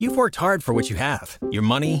You've worked hard for what you have. Your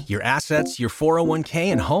money, your assets, your 401k,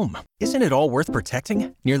 and home. Isn't it all worth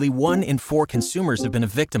protecting? Nearly 1 in 4 consumers have been a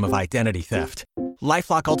victim of identity theft.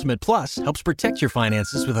 LifeLock Ultimate Plus helps protect your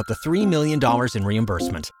finances with up to $3 million in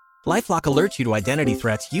reimbursement. LifeLock alerts you to identity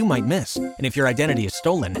threats you might miss. And if your identity is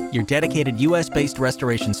stolen, your dedicated U.S.-based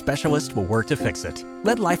restoration specialist will work to fix it.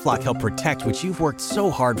 Let LifeLock help protect what you've worked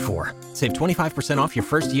so hard for. Save 25% off your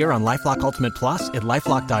first year on LifeLock Ultimate Plus at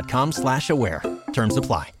LifeLock.com/aware. Terms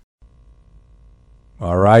apply.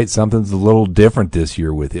 All right, something's a little different this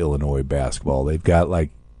year with Illinois basketball. They've got,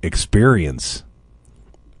 experience.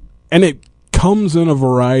 And it comes in a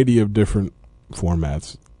variety of different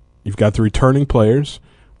formats. You've got the returning players,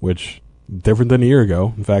 which different than a year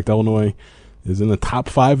ago. In fact, Illinois is in the top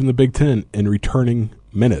 5 in the Big Ten in returning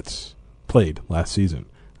minutes played last season.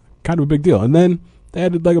 Kind of a big deal. And then they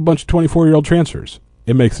added a bunch of 24-year-old transfers.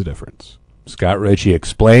 It makes a difference. Scott Richey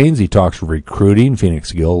explains. He talks recruiting.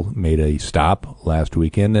 Phoenix Gill made a stop last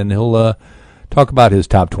weekend, and he'll talk about his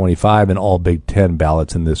top 25 and all Big Ten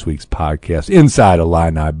ballots in this week's podcast, Inside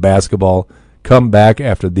Illini Basketball. Come back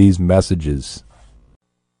after these messages.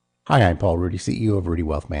 Hi, I'm Paul Rudy, CEO of Rudy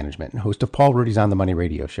Wealth Management and host of Paul Rudy's On the Money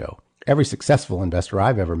radio show. Every successful investor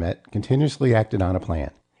I've ever met continuously acted on a plan.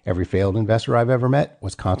 Every failed investor I've ever met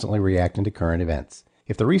was constantly reacting to current events.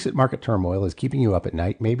 If the recent market turmoil is keeping you up at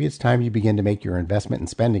night, maybe it's time you begin to make your investment and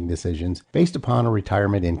spending decisions based upon a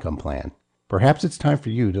retirement income plan. Perhaps it's time for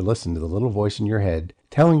you to listen to the little voice in your head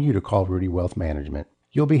telling you to call Rudy Wealth Management.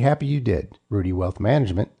 You'll be happy you did. Rudy Wealth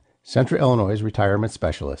Management, Central Illinois Retirement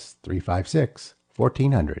Specialist,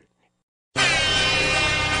 356-1400.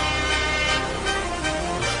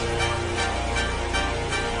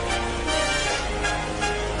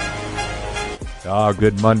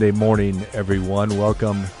 Good Monday morning, everyone.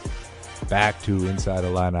 Welcome back to Inside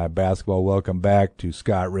Illini Basketball. Welcome back to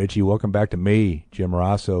Scott Richey. Welcome back to me, Jim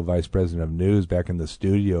Rosso, Vice President of News, back in the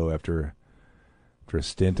studio after a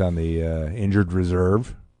stint on the injured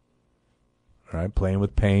reserve. All right, playing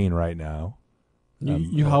with pain right now.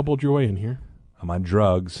 You hobbled your way in here. I'm on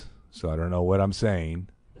drugs, so I don't know what I'm saying.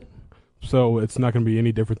 So it's not going to be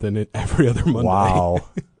any different than every other Monday. Wow.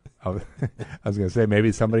 I was going to say,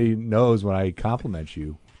 maybe somebody knows when I compliment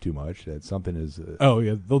you too much that something is oh,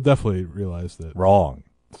 yeah, they'll definitely realize that. Wrong.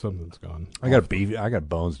 Something's gone. I got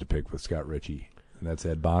bones to pick with Scott Richey, and that's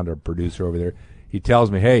Ed Bond, our producer over there. He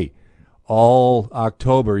tells me, hey, all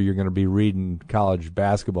October you're going to be reading college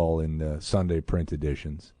basketball in the Sunday print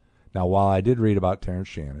editions. Now, while I did read about Terrence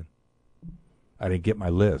Shannon, I didn't get my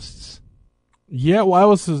lists. Yeah, well, I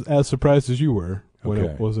was as surprised as you were when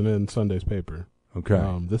Okay. it wasn't in Sunday's paper. Okay.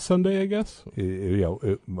 This Sunday, I guess.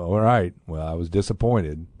 All right. Well, I was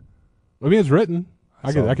disappointed. I mean, it's written.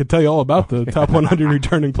 I could tell you all about the top 100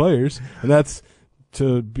 returning players, and that's,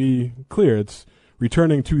 to be clear, it's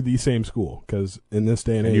returning to the same school, because in this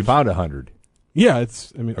day and age, you found 100. Yeah,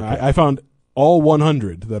 it's. I mean, okay. I found all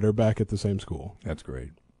 100 that are back at the same school. That's great.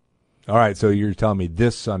 All right, so you're telling me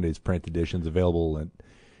this Sunday's print edition is available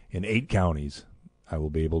in 8 counties. I will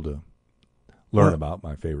be able to learn about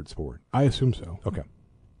my favorite sport. I assume so. Okay.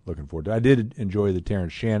 Looking forward to it. I did enjoy the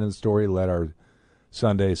Terrence Shannon story, led our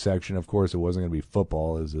Sunday section. Of course, it wasn't going to be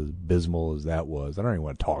football, as abysmal as that was. I don't even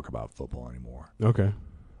want to talk about football anymore. Okay.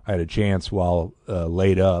 I had a chance while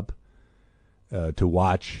laid up to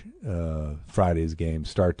watch Friday's game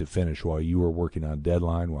start to finish while you were working on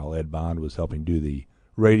deadline, while Ed Bond was helping do the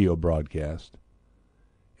radio broadcast.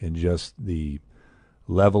 And just the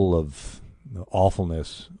level of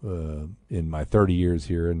awfulness in my 30 years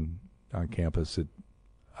here on campus,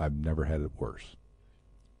 I've never had it worse.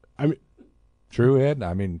 I mean, true, Ed.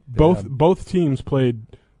 I mean, both teams played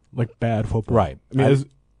like bad football. Right. I mean, as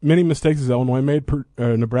many mistakes as Illinois made,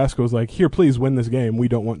 Nebraska was like, "Here, please win this game. We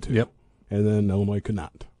don't want to." Yep. And then Illinois could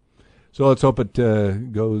not. So let's hope it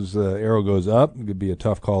arrow goes up. It could be a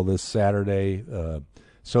tough call this Saturday.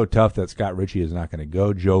 So tough that Scott Richey is not going to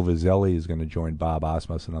go. Joe Vizzelli is going to join Bob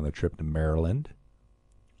Osmussen on the trip to Maryland.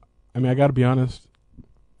 I mean, I got to be honest.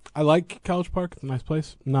 I like College Park. It's a nice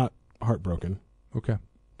place. Not heartbroken. Okay.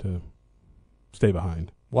 To stay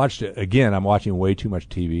behind. Watched it again. I'm watching way too much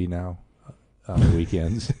TV now on the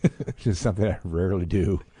weekends, which is something I rarely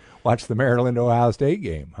do. Watch the Maryland-Ohio State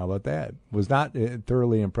game. How about that? Was not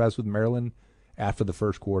thoroughly impressed with Maryland after the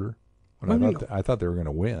first quarter. I thought they were going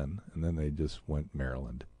to win, and then they just went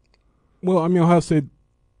Maryland. Well, I mean, Ohio State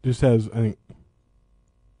just has, I think,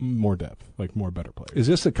 more depth, like more better players. Is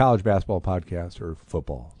this a college basketball podcast or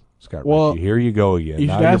football, Scott Well, Richey? Here you go again.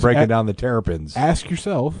 Now you're breaking down the Terrapins. Ask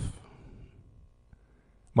yourself.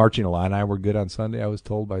 Marching Illini were good on Sunday, I was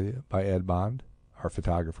told by Ed Bond, our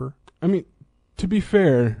photographer. I mean, to be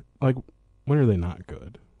fair, like, when are they not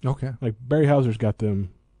good? Okay. Like Barry Hauser's got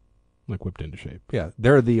them like whipped into shape. Yeah,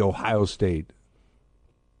 they're the Ohio State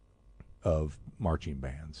of marching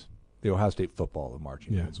bands. The Ohio State football of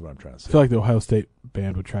marching bands is what I'm trying to say. I feel like the Ohio State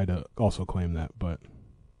band would try to also claim that, but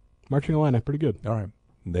marching Illini, pretty good. All right.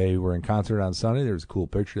 They were in concert on Sunday. There's a cool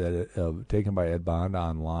picture taken by Ed Bond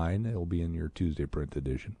online. It will be in your Tuesday print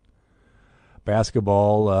edition.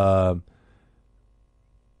 Basketball,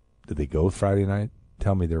 did they go Friday night?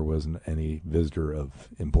 Tell me there wasn't any visitor of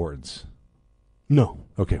importance. No.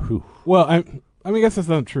 Okay. Whew. Well, I guess that's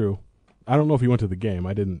not true. I don't know if he went to the game.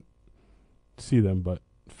 I didn't see them, but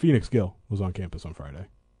Phoenix Gill was on campus on Friday.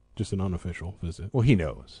 Just an unofficial visit. Well, he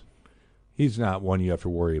knows. He's not one you have to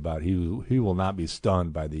worry about. He will not be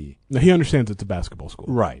stunned by the... Now, he understands it's a basketball school.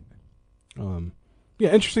 Right.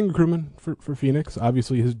 Yeah, interesting recruitment for Phoenix.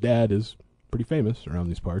 Obviously, his dad is pretty famous around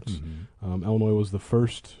these parts. Mm-hmm. Illinois was the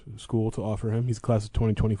first school to offer him. He's a class of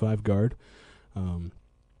 2025 guard.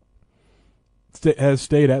 Has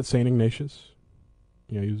stayed at St. Ignatius.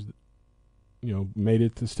 He was, made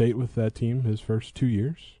it to state with that team his first 2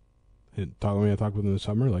 years. I talked with him in the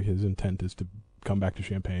summer. Like, his intent is to come back to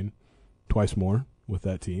Champaign twice more with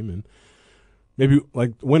that team and maybe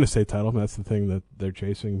like win a state title. That's the thing that they're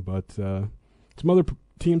chasing. But some other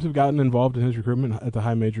teams have gotten involved in his recruitment at the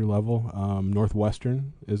high major level.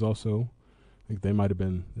 Northwestern is also, I think they might have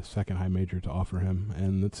been the second high major to offer him,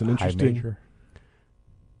 and it's an interesting. High major?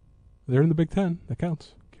 They're in the Big Ten. That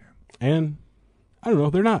counts. Okay. And I don't know.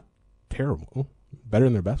 They're not terrible. Better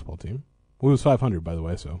than their basketball team. Well, it was 500, by the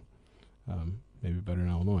way, so maybe better than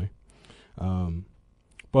Illinois.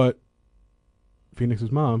 But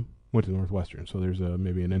Phoenix's mom went to Northwestern, so there's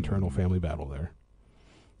maybe an internal family battle there.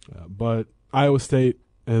 But Iowa State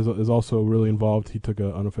is also really involved. He took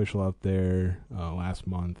an unofficial out there last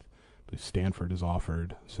month. Stanford is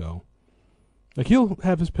offered, so like he'll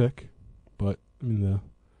have his pick. But I mean,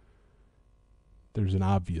 there's an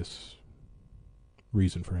obvious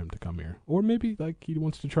reason for him to come here, or maybe like he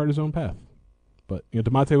wants to chart his own path. But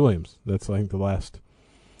DeMonte Williams, that's I think the last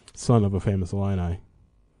son of a famous Illini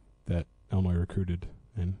that Illinois recruited,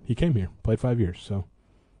 and he came here, played 5 years. So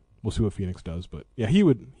we'll see what Phoenix does. But yeah,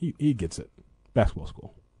 he gets it. Basketball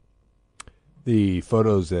school. The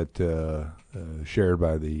photos that shared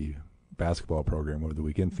by the basketball program over the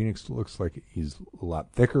weekend, Phoenix looks like he's a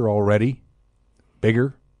lot thicker already,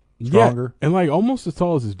 bigger, stronger. Yeah, and like almost as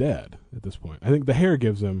tall as his dad at this point. I think the hair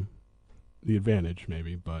gives him the advantage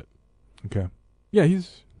maybe, but okay. Yeah,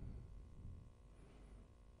 he's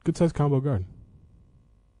good-sized combo guard.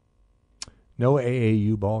 No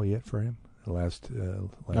AAU ball yet for him. The last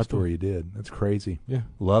tour you did. That's crazy. Yeah.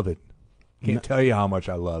 Love it. Can't tell you how much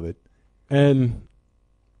I love it. And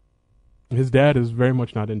his dad is very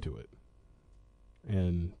much not into it.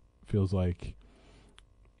 And feels like,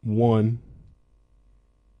 one,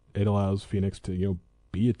 it allows Phoenix to,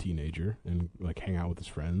 be a teenager and like hang out with his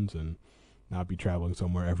friends and not be traveling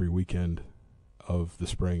somewhere every weekend of the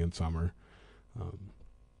spring and summer.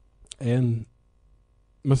 And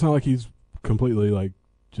it's not like he's completely like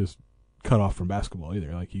just cut off from basketball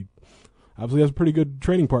either. Like he obviously has a pretty good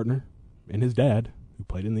training partner in his dad who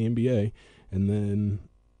played in the NBA. And then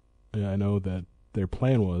I know that their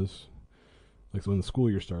plan was like when the school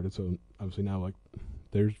year started. So obviously now like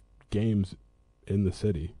there's games in the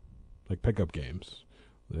city, like pickup games,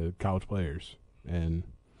 the college players, and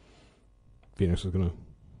Phoenix is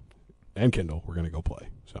and Kendall we're gonna go play.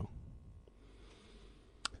 So.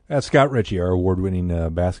 Scott Richey, our award-winning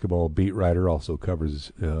basketball beat writer, also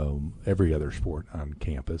covers every other sport on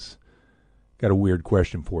campus. Got a weird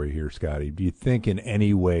question for you here, Scotty. Do you think in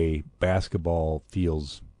any way basketball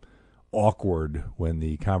feels awkward when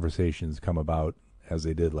the conversations come about, as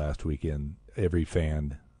they did last weekend, every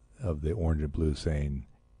fan of the orange and blue saying,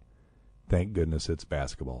 thank goodness it's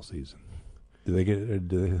basketball season? Do they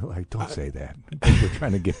like, don't say that.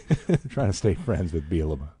 They're trying to stay friends with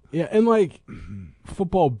Bielema. Yeah, and like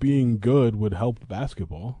football being good would help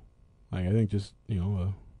basketball. Like I think just a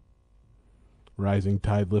rising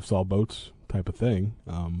tide lifts all boats type of thing.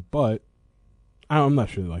 But I'm not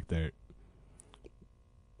sure like they're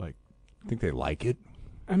like. Think they like it?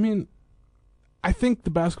 I mean, I think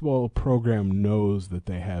the basketball program knows that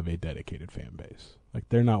they have a dedicated fan base. Like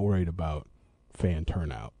they're not worried about fan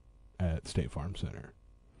turnout at State Farm Center.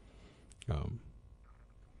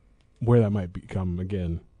 Where that might become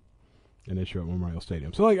again an issue at Memorial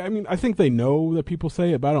Stadium. So, like, I mean, I think they know that people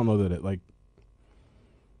say it, but I don't know that it, like,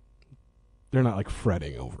 they're not, like,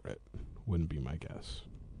 fretting over it, wouldn't be my guess.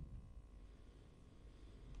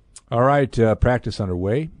 All right, practice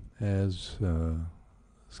underway, as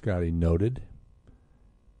Scotty noted.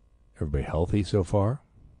 Everybody healthy so far?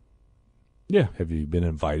 Yeah. Have you been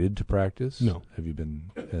invited to practice? No. Have you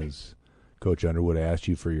been, has Coach Underwood asked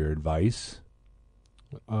you for your advice?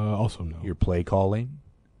 Also no. Your play calling?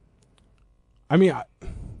 I mean,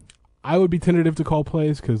 I would be tentative to call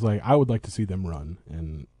plays because, like, I would like to see them run,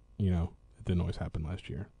 and, you know, it didn't always happen last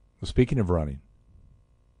year. Well, speaking of running,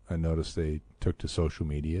 I noticed they took to social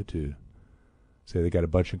media to say they got a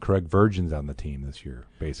bunch of Craig Virgins on the team this year,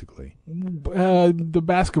 basically. The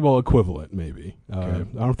basketball equivalent, maybe. Okay.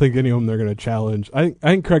 I don't think any of them they're going to challenge. I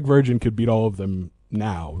think Craig Virgin could beat all of them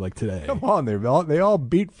now, like today. Come on, they all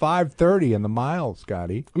beat 5:30 in the mile,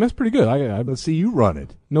 Scotty. I mean, that's pretty good. Let's see you run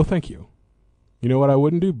it. No, thank you. You know what I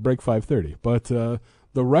wouldn't do? Break 5:30. But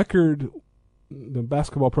the record, the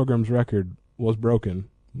basketball program's record, was broken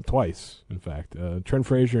twice, in fact. Trent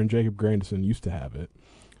Frazier and Jacob Grandison used to have it.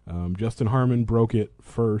 Justin Harmon broke it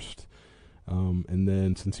first, and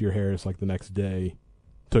then Sincere Harris, like the next day,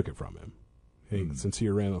 took it from him. I think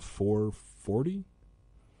Sincere ran a 4:40.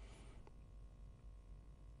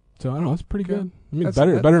 So I don't know. That's pretty good. I mean,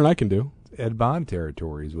 better than I can do. Ed Bond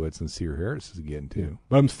territory is what Sincere Harris is getting to. Yeah.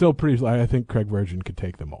 But I'm still pretty. I think Craig Virgin could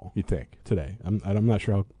take them all. You think today? I'm not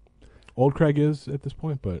sure how old Craig is at this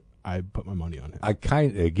point, but I put my money on him. I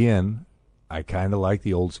kind of like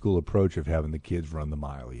the old school approach of having the kids run the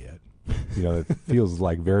mile yet. You know, it feels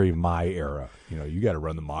like very my era. You know, you got to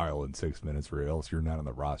run the mile in 6 minutes or else you're not on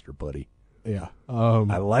the roster, buddy. Yeah.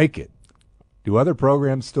 I like it. Do other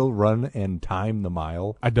programs still run and time the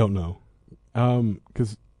mile? I don't know.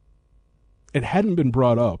 Because it hadn't been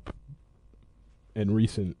brought up in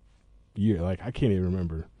recent years. Like, I can't even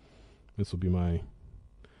remember. This will be my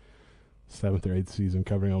 7th or 8th season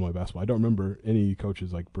covering all my basketball. I don't remember any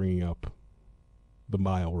coaches, like, bringing up the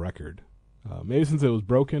mile record. Maybe since it was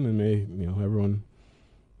broken and everyone,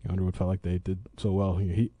 Underwood felt like they did so well.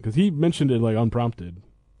 Because he mentioned it, like, unprompted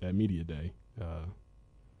at media day,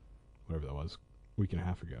 whatever that was, a week and a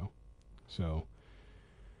half ago. So,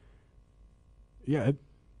 yeah,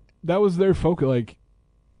 that was their focus. Like,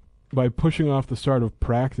 by pushing off the start of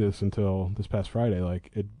practice until this past Friday,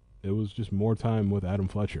 like, it was just more time with Adam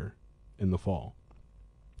Fletcher in the fall.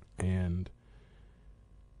 And,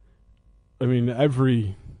 I mean,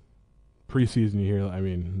 every preseason you hear, I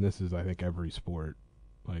mean, this is, I think, every sport,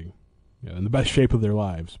 like, in the best shape of their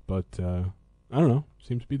lives. But, I don't know,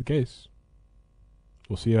 seems to be the case.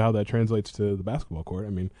 We'll see how that translates to the basketball court. I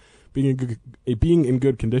mean, being in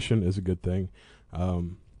good condition is a good thing.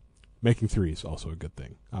 Making threes is also a good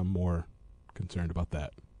thing. I'm more concerned about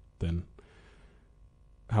that than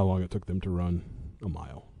how long it took them to run a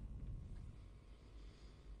mile.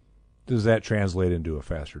 Does that translate into a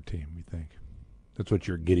faster team, you think? That's what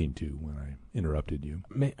you're getting to when I interrupted you.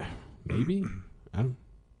 Maybe. I don't.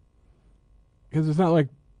 Because it's not like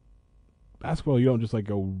basketball, you don't just, like,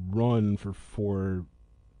 go run for 4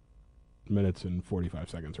 minutes and 45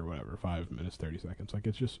 seconds or whatever, 5 minutes, 30 seconds. Like,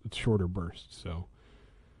 it's shorter bursts, so.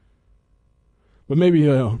 But maybe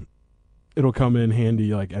it'll come in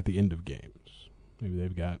handy, like, at the end of games.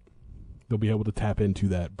 Maybe they'll be able to tap into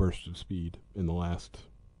that burst of speed in the last,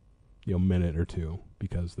 minute or two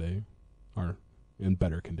because they are in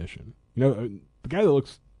better condition. The guy that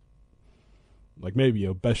looks like maybe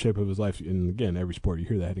best shape of his life, and again, every sport you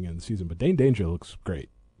hear that heading into the season, but Dane Danger looks great.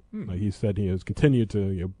 Like he said, he has continued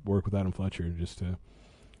to work with Adam Fletcher just to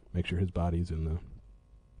make sure his body's in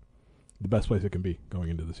the best place it can be going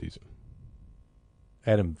into the season.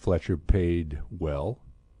 Adam Fletcher paid well,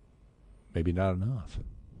 maybe not enough.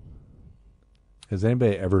 Has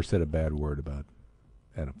anybody ever said a bad word about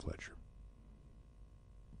Adam Fletcher?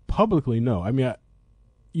 Publicly, no. I mean,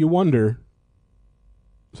 you wonder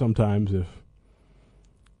sometimes if,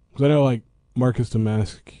 because I know, like, Marcus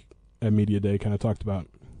Damask at Media Day kind of talked about,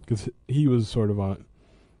 because he was sort of on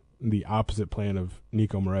the opposite plan of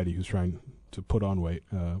Nico Moretti, who's trying to put on weight.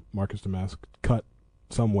 Marcus Damask cut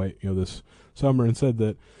some weight, this summer, and said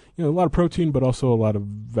that, a lot of protein, but also a lot of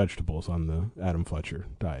vegetables on the Adam Fletcher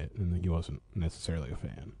diet, and he wasn't necessarily a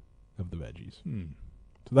fan of the veggies.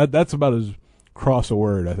 So that's about as cross a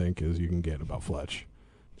word, I think, as you can get about Fletch.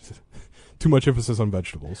 Too much emphasis on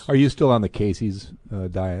vegetables. Are you still on the Casey's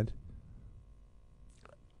diet?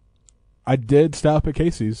 I did stop at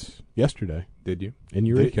Casey's yesterday. Did you? In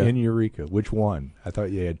Eureka. In Eureka. Which one? I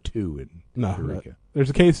thought you had two in Eureka. There's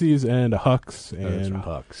a Casey's and a Huck's and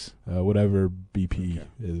Huck's. Whatever BP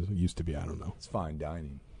used to be. I don't know. It's fine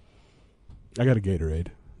dining. I got a Gatorade.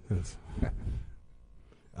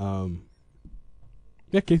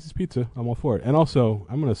 Yeah, Casey's Pizza. I'm all for it. And also,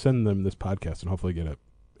 I'm going to send them this podcast and hopefully get a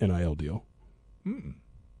NIL deal.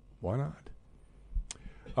 Why not?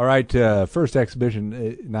 All right, first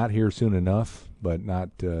exhibition, not here soon enough, but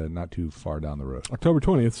not too far down the road. October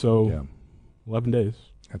 20th, so 11 days.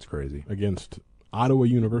 That's crazy. Against Ottawa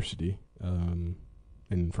University, and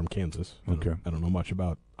from Kansas. Okay. I don't know much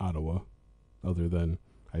about Ottawa other than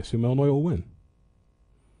I assume Illinois will win.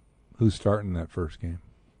 Who's starting that first game?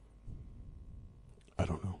 I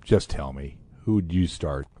don't know. Just tell me. Who would you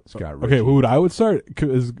start? Scott Richey. Okay, who would I would start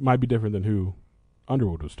might be different than who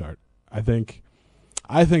Underwood would start. I think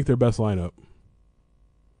their best lineup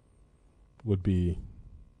would be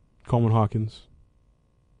Coleman Hawkins,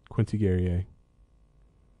 Quincy Guerrier,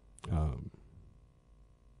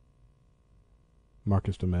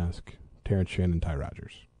 Marcus Damask, Terrence Shannon, Ty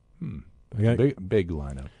Rogers. Big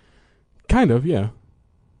lineup. Kind of, yeah.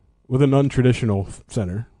 With an untraditional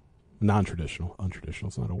center. Non-traditional. Untraditional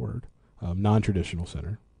is not a word. Non-traditional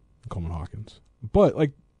center, Coleman Hawkins. But,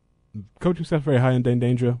 like, coaching staff very high in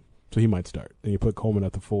danger, so he might start. Then you put Coleman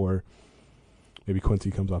at the 4. Maybe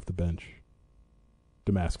Quincy comes off the bench.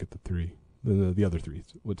 Damask at the 3. Then the other 3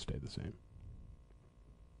 would stay the same.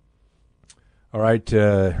 All right.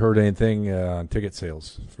 Heard anything on ticket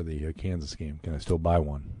sales for the Kansas game? Can I still buy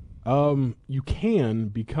one? You can,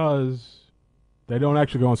 because they don't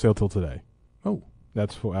actually go on sale till today. Oh.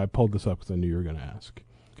 I pulled this up because I knew you were going to ask.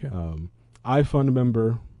 Okay. iFund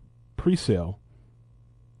member pre-sale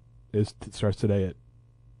starts today at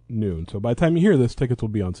noon. So by the time you hear this, tickets will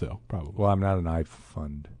be on sale, probably. Well, I'm not an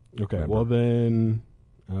iFund Okay, member. well then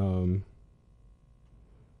I'm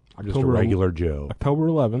just a regular Joe. October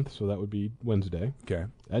 11th, so that would be Wednesday. Okay.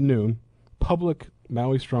 At noon, public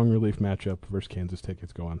Maui Strong Relief matchup versus Kansas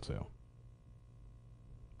tickets go on sale.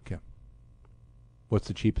 Okay. What's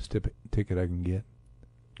the cheapest ticket I can get?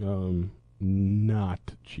 Not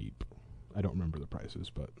cheap. I don't remember the prices,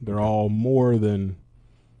 but they're all more than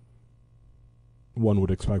one would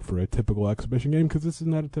expect for a typical exhibition game, because this is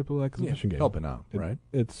not a typical exhibition game. Helping out, right?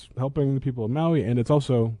 It's helping the people of Maui, and it's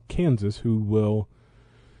also Kansas, who will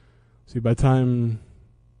see by the time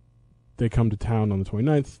they come to town on the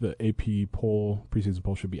 29th, the AP poll, preseason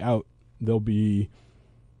poll, should be out. They'll be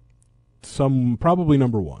probably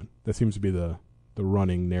number 1. That seems to be the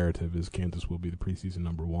running narrative, is Kansas will be the preseason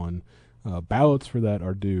number 1. Ballots for that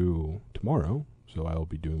are due tomorrow, so I will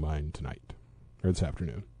be doing mine tonight, or this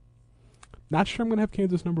afternoon. Not sure I'm going to have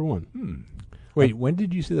Kansas number 1. Wait, when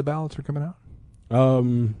did you say the ballots are coming out?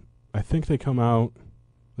 I think they come out.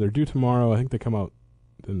 They're due tomorrow. I think they come out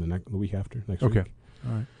in the week after, next week. Okay.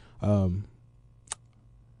 All right.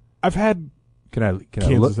 I've had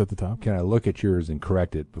Kansas at the top. Can I look at yours and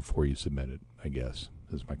correct it before you submit it, I guess,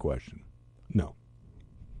 is my question. No.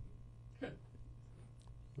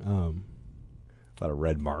 A lot of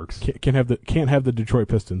red marks. Can't have the Detroit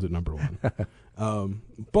Pistons at number 1.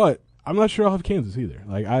 But I'm not sure I'll have Kansas either.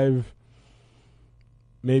 Like, I've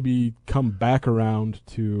maybe come back around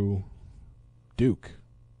to Duke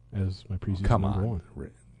as my preseason number 1.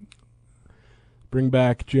 Bring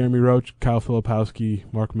back Jeremy Roach, Kyle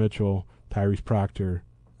Filipowski, Mark Mitchell, Tyrese Proctor,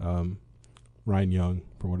 Ryan Young,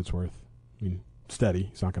 for what it's worth. I mean, steady.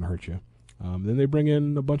 He's not going to hurt you. Then they bring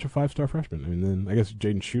in a bunch of 5-star freshmen. I mean, then I guess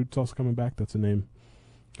Jaden Schutt's also coming back. That's a name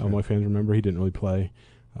Illinois fans remember. He didn't really play.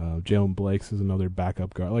 Jalen Blakes is another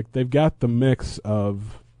backup guard. Like, they've got the mix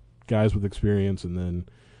of guys with experience, and then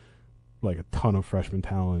like a ton of freshman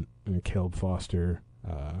talent. And Caleb Foster,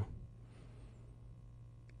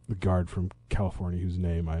 the guard from California, whose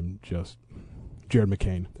name Jared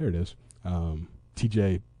McCain. There it is.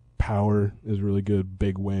 TJ Power is really good,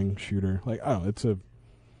 big wing shooter. Like, I don't know, it's a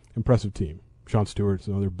impressive team. Sean Stewart's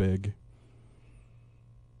another big.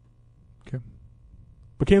 Okay.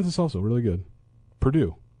 But Kansas also really good.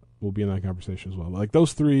 Purdue will be in that conversation as well. Like,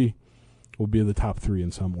 those 3 will be in the top 3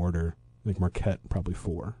 in some order. I think Marquette probably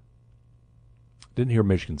 4. Didn't hear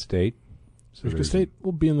Michigan State. So Michigan State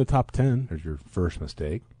will be in the top 10. There's your first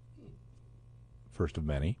mistake. First of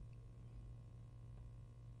many.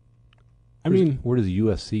 Where does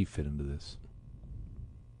USC fit into this?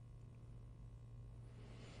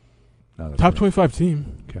 Top 25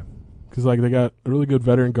 team. Okay. Because, like, they got a really good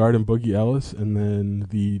veteran guard in Boogie Ellis, and then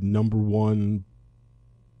the number 1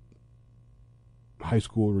 high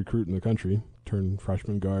school recruit in the country, turned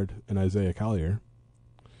freshman guard, and Isaiah Collier.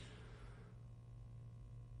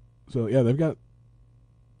 So, yeah, they've got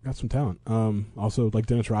some talent. Also, like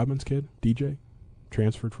Dennis Rodman's kid, DJ,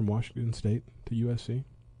 transferred from Washington State to USC.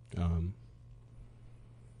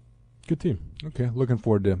 Good team. Okay, looking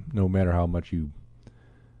forward to, no matter how much you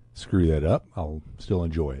screw that up, I'll still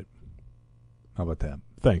enjoy it. How about that?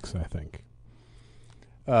 Thanks, I think.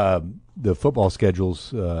 The football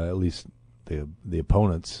schedules, at least the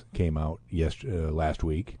opponents, came out last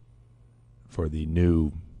week for the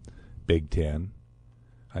new Big Ten.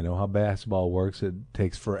 I know how basketball works. It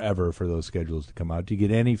takes forever for those schedules to come out. Do you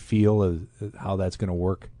get any feel of how that's going to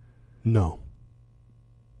work? No.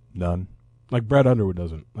 None? Like Brad Underwood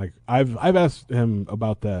doesn't. Like I've asked him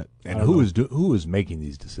about that. And who is making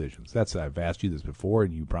these decisions? I've asked you this before,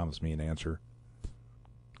 and you promised me an answer.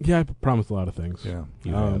 Yeah, I promised a lot of things. Yeah,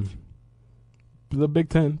 you have. The Big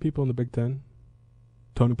Ten, people in the Big Ten.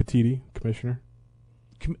 Tony Petitti, commissioner.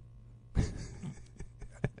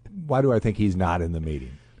 Why do I think he's not in the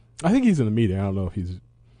meeting? I think he's in the meeting. I don't know if he's...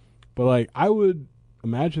 But, like, I would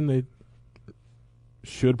imagine they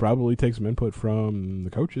should probably take some input from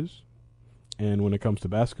the coaches. And when it comes to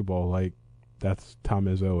basketball, like, that's Tom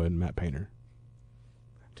Izzo and Matt Painter.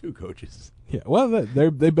 2 coaches. Yeah, well,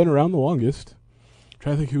 they've been around the longest. I'm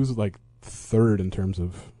trying to think who's, like, third in terms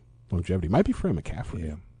of longevity. Might be Fred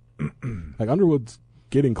McCaffrey. Yeah. Like, Underwood's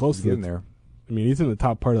getting close to getting there. I mean, he's in the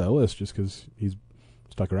top part of that list just because he's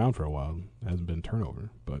stuck around for a while. Hasn't been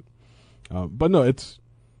turnover. But no, it's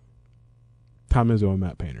Tom Izzo and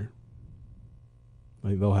Matt Painter.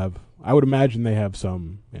 Like they'll have, I would imagine they have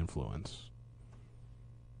some influence.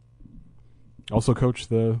 Also coach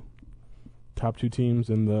the top 2 teams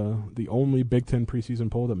in the only Big Ten preseason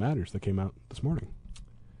poll that matters that came out this morning.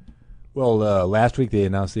 Well, last week they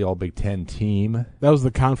announced the All-Big Ten team. That was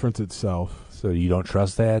the conference itself. So you don't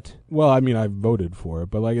trust that? Well, I mean, I voted for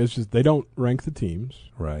it, but like it's just they don't rank the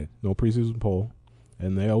teams. Right. No preseason poll,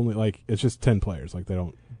 and they only like it's just 10 players. Like they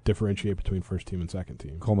don't differentiate between first team and second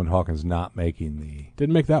team. Coleman Hawkins not making the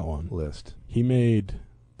didn't make that one list. He made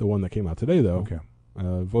the one that came out today, though. Okay.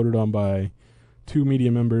 Voted on by 2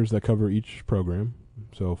 media members that cover each program.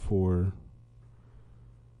 So for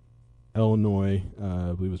Illinois,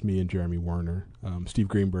 I believe it was me and Jeremy Werner. Steve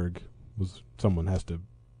Greenberg someone has to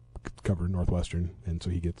cover Northwestern, and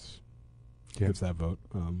so he gets that vote.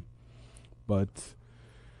 But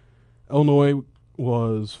Illinois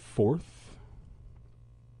was 4th,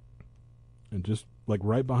 and just like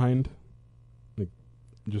right behind, like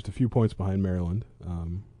just a few points behind Maryland.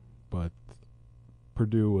 But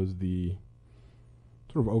Purdue was the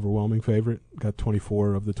sort of overwhelming favorite, got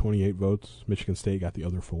 24 of the 28 votes. Michigan State got the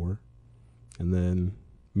other 4. And then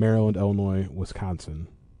Maryland, Illinois, Wisconsin,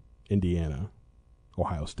 Indiana,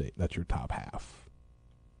 Ohio State. That's your top half.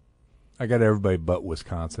 I got everybody but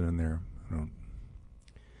Wisconsin in there. I don't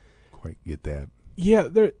quite get that. Yeah,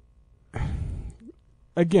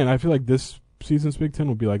 again, I feel like this season's Big Ten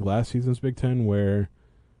will be like last season's Big Ten, where,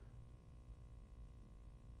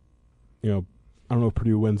 you know, I don't know if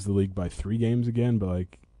Purdue wins the league by 3 games again, but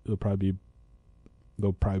like they'll probably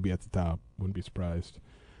be at the top. Wouldn't be surprised.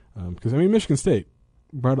 Because I mean, Michigan State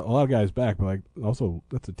brought a lot of guys back, but like also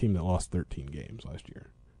that's a team that lost 13 games last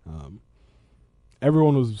year.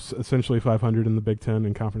 Everyone was essentially 500 in the Big Ten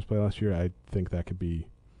in conference play last year. I think that could be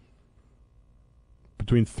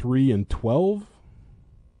between 3 and 12.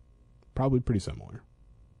 Probably pretty similar.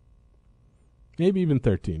 Maybe even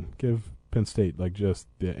 13. Give Penn State like just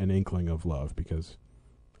an inkling of love, because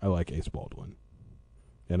I like Ace Baldwin,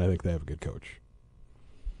 and I think they have a good coach.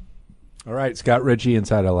 All right, Scott Richey,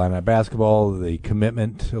 Inside Illini Basketball. The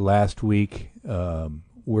commitment last week.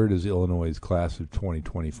 Where does Illinois' class of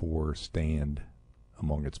 2024 stand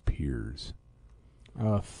among its peers?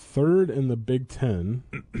 3rd in the Big Ten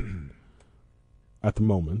at the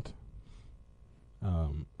moment.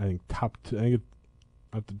 I think top 2. I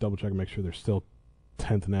have to double check and make sure they're still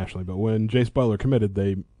 10th nationally. But when Jace Butler committed,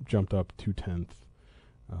 they jumped up to 10th,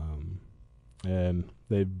 and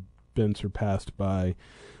they've been surpassed by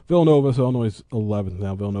Villanova. So Illinois is 11th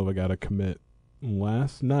now. Villanova got a commit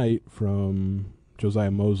last night from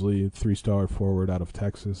Josiah Mosley, 3-star forward out of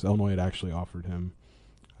Texas. Illinois had actually offered him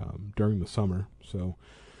during the summer. So,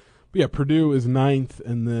 but yeah, Purdue is 9th,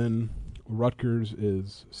 and then Rutgers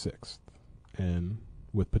is 6th, and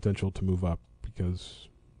with potential to move up because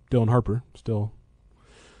Dylan Harper still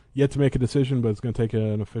yet to make a decision, but it's going to take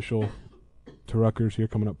an official to Rutgers here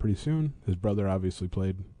coming up pretty soon. His brother obviously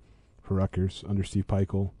played for Rutgers under Steve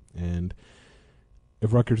Peichel, and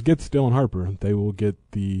if Rutgers gets Dylan Harper, they will get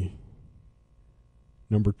the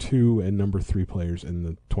number 2 and number 3 players in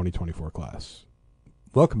the 2024 class.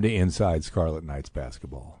 Welcome to Inside Scarlet Knights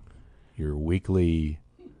Basketball, your weekly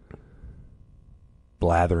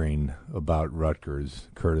blathering about Rutgers,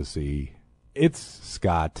 courtesy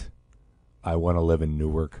Scott. I want to live in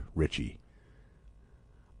Newark, Richey.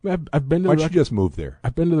 I've been to Why don't you just move there?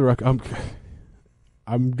 I've been to the Rutgers.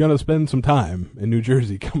 I'm going to spend some time in New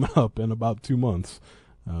Jersey coming up in about 2 months.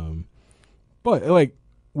 But, like,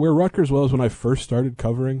 where Rutgers was when I first started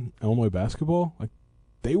covering Illinois basketball, like,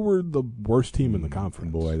 they were the worst team in the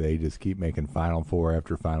conference. Boy, they just keep making Final Four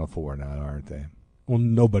after Final Four now, aren't they? well,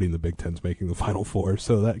 nobody in the Big Ten's making the Final Four,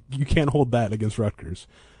 so that you can't hold that against Rutgers.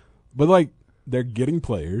 But, like, they're getting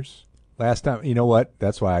players. Last time, you know what?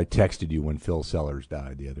 That's why I texted you when Phil Sellers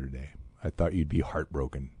died the other day. I thought you'd be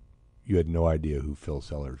heartbroken. You had no idea who Phil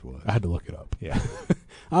Sellers was. I had to look it up. Yeah.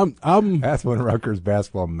 I'm That's when Rutgers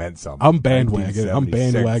basketball meant something. I'm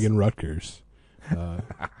bandwagon Rutgers.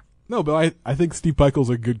 No, but I think Steve Pikiell's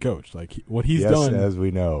a good coach. Like what he's done, as we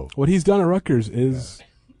know, what he's done at Rutgers is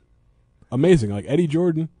amazing. Like Eddie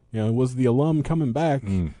Jordan, was the alum coming back,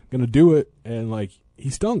 gonna do it, and like he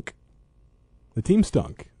stunk. The team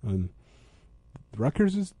stunk, and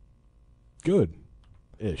Rutgers is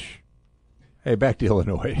good-ish. Hey, back to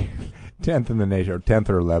Illinois, 10th in the nation, or 10th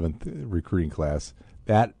or 11th recruiting class.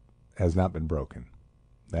 That has not been broken.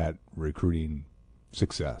 That recruiting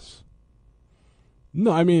success.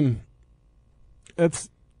 No, I mean, it's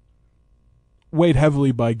weighed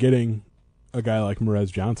heavily by getting a guy like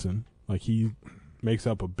Merez Johnson. Like, he makes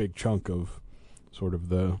up a big chunk of sort of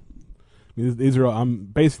the – I'm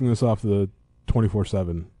basing this off the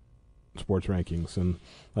 24/7 sports rankings, and,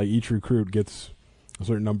 like, each recruit gets a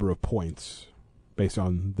certain number of points based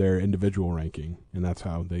on their individual ranking, and that's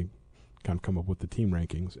how they kind of come up with the team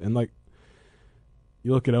rankings. And, like,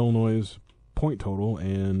 you look at Illinois' point total,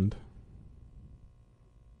 and –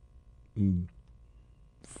 I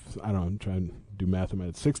don't know, I'm trying to do math.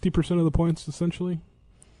 60% of the points, essentially,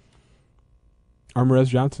 are Merez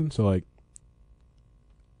Johnson. So, like,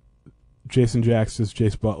 Jason Jackson's,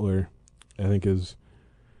 Jace Butler, I think his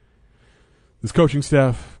coaching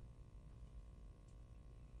staff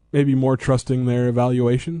maybe more trusting their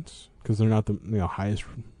evaluations because they're not the highest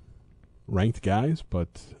ranked guys.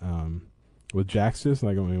 But with Jackson,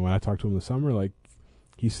 like, when I talked to him this summer, like,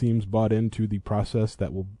 he seems bought into the process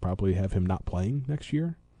that will probably have him not playing next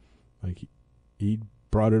year. Like, he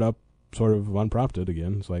brought it up sort of unprompted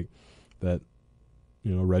again. It's like that,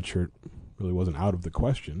 red shirt really wasn't out of the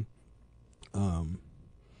question. And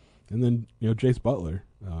then, Jace Butler,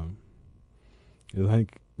 I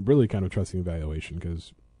think really kind of trusting evaluation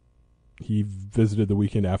because he visited the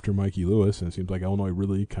weekend after Mikey Lewis, and it seems like Illinois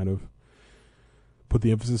really kind of put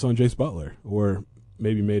the emphasis on Jace Butler, or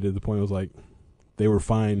maybe made it the point it was like, they were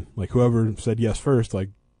fine. Like, whoever said yes first, like,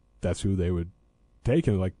 that's who they would take,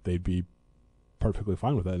 and, like, they'd be perfectly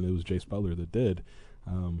fine with that, and it was Jace Butler that did.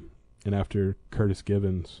 And after Curtis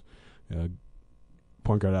Givens,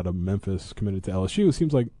 point guard out of Memphis, committed to LSU, it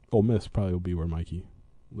seems like Ole Miss probably will be where Mikey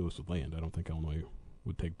Lewis would land. I don't think Illinois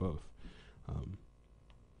would take both.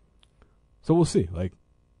 So we'll see. Like,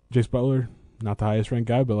 Jace Butler, not the highest-ranked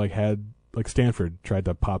guy, but, like, Stanford tried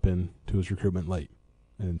to pop in to his recruitment late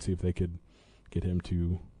and see if they could get him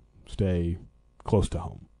to stay close to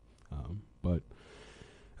home. But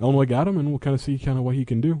Illinois got him, and we'll kind of see what he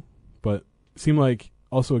can do. But it seemed like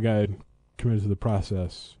also a guy committed to the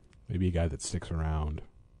process, maybe a guy that sticks around.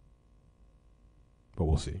 But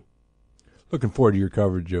we'll see. Looking forward to your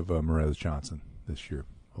coverage of Merez Johnson this year.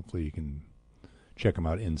 Hopefully you can check him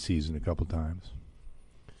out in season a couple times.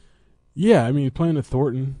 Yeah, I mean, he's playing at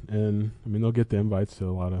Thornton, and, I mean, they'll get the invites to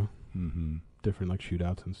a lot of different, like,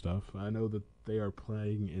 shootouts and stuff. I know that they are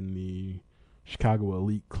playing in the Chicago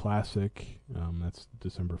Elite Classic. That's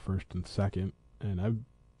December 1st and 2nd. And I've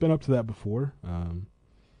been up to that before.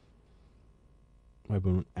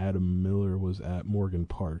 When Adam Miller was at Morgan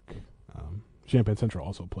Park. Champaign Central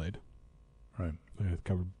also played. Right. I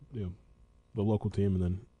covered the local team, and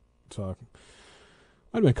then saw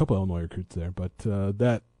might have been a couple of Illinois recruits there. But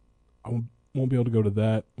that I won't be able to go to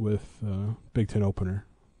that with Big Ten opener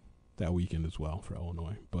that weekend as well for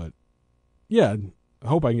Illinois. But yeah, I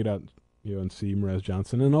hope I can get out, and see Merez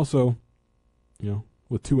Johnson, and also,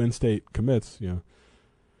 with 2 in-state commits,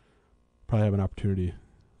 probably have an opportunity.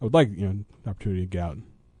 I would like, an opportunity to get out and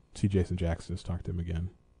see Jason Jackson, talk to him again.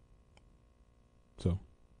 So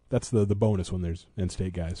that's the bonus when there's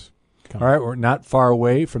in-state guys coming. All right, we're not far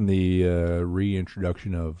away from the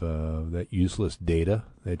reintroduction of that useless data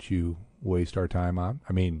that you waste our time on.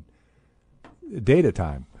 I mean, data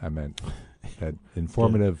time, I meant. That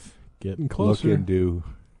informative getting closer. Look into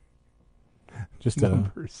just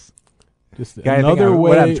numbers. Just another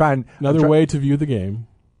way to view the game.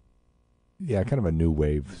 Yeah, kind of a new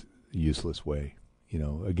wave, useless way.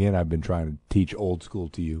 Again, I've been trying to teach old school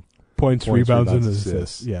to you. Points, rebounds, and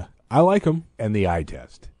assists. Yeah, I like them. And the eye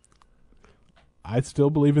test. I still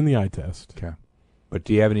believe in the eye test. Okay. But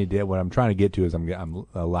do you have any data? What I'm trying to get to is I'm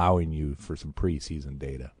allowing you for some preseason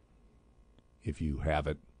data, if you have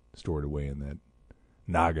it stored away in that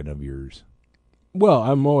noggin of yours. Well,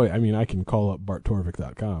 I can call up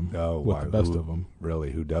BartTorvik.com with the best of them.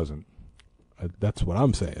 Really, who doesn't? That's what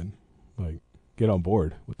I'm saying. Like, get on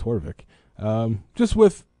board with Torvik. Just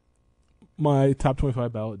with my top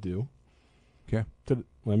 25 ballot due. Okay.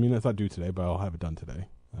 It's not due today, but I'll have it done today.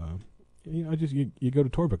 You go to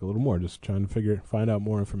Torvik a little more, just trying to find out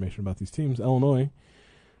more information about these teams. Illinois,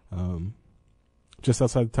 just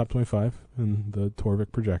outside the top 25 in the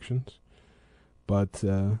Torvik projections, but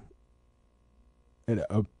a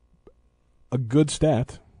good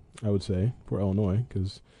stat, I would say, for Illinois,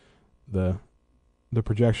 because the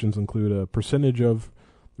projections include a percentage of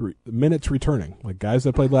minutes returning, like guys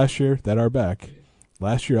that played last year that are back.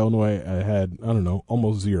 Last year, Illinois had,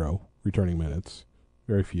 almost 0 returning minutes.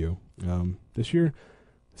 Very few. This year,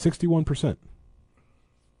 61%.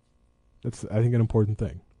 That's, I think, an important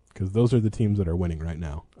thing, because those are the teams that are winning right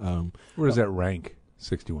now. Where does that rank,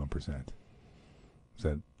 61%? Is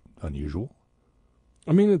that unusual?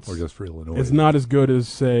 I mean, it's... Or just for Illinois? It's not as good as,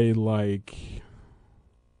 say,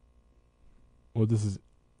 this is...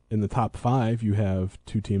 In the top 5, you have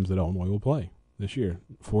 2 teams that Illinois will play this year.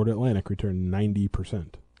 Florida Atlantic returned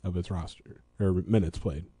 90% of its roster, or minutes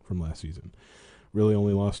played from last season. Really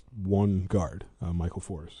only lost 1 guard, Michael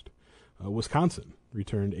Forrest. Wisconsin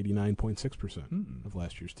returned 89.6% of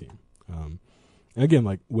last year's team. And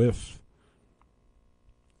again, we've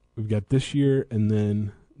got this year and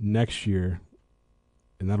then next year,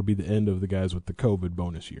 and that'll be the end of the guys with the COVID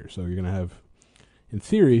bonus year. So you're going to have, in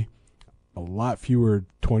theory, a lot fewer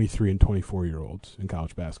 23 and 24-year-olds in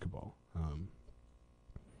college basketball.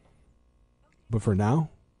 But for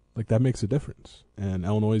now, that makes a difference. And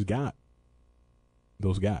Illinois' got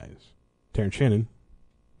those guys. Terrence Shannon,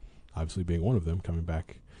 obviously being one of them, coming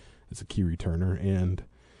back as a key returner. And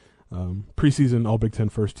preseason All-Big Ten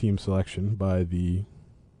first-team selection by the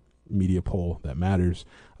media poll that matters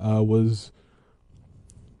was...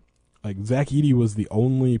 Zach Edey was the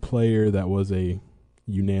only player that was a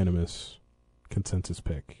unanimous consensus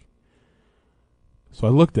pick. So I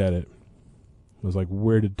looked at it, was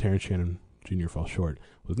where did Terrence Shannon Jr. fall short?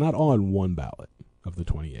 It was not on one ballot of the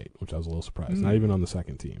 28, which I was a little surprised. Not even on the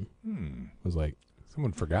second team. I was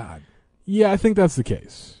someone forgot. Yeah, I think that's the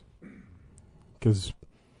case. Because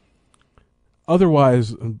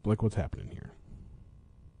otherwise, what's happening here?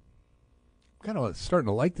 Kind of starting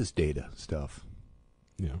to like this data stuff.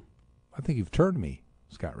 Yeah. I think you've turned me,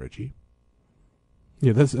 Scott Richey.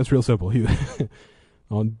 Yeah, that's real simple. He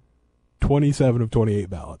on 27 of 28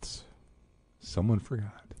 ballots. Someone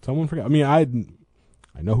forgot. I mean, I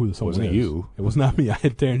know who the someone wasn't is. You. It was not me. I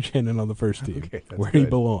had Terrence Shannon on the first team, okay, where good. he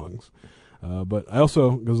belongs. But I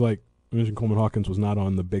also, because I mentioned Coleman Hawkins was not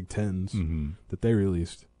on the Big Tens that they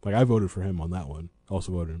released. I voted for him on that one.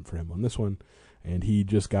 Also voted for him on this one. And he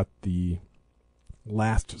just got the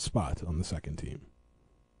last spot on the second team.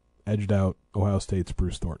 Edged out Ohio State's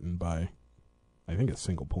Bruce Thornton by, I think, a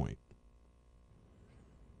single point.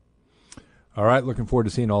 All right, looking forward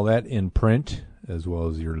to seeing all that in print, as well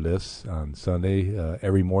as your lists on Sunday.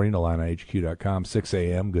 Every morning, IlliniHQ.com, 6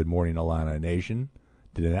 a.m., Good Morning Illini Nation.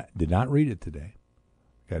 Did not read it today.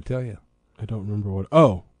 Got to tell you. I don't remember what.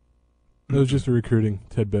 Oh, it was just a recruiting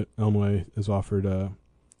tidbit. Illinois has offered a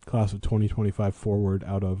class of 2025 forward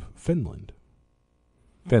out of Finland.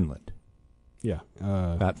 Finland. Yeah.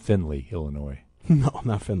 Not Findlay, Illinois. No,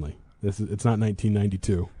 not Findlay. It's not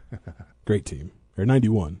 1992. Great team. Or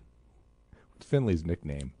 91. What's Findlay's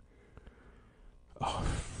nickname? Oh,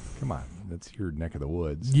 come on. That's your neck of the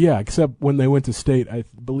woods. Yeah, except when they went to state, I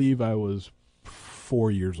believe I was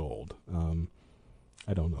 4 years old.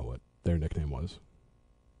 I don't know what their nickname was.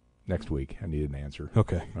 Next week. I need an answer.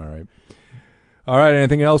 Okay. All right. All right.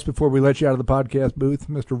 Anything else before we let you out of the podcast booth,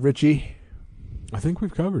 Mr. Richey? I think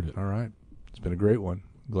we've covered it. All right. It's been a great one.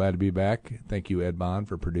 Glad to be back. Thank you, Ed Bond,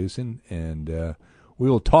 for producing. And we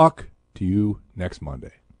will talk to you next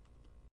Monday.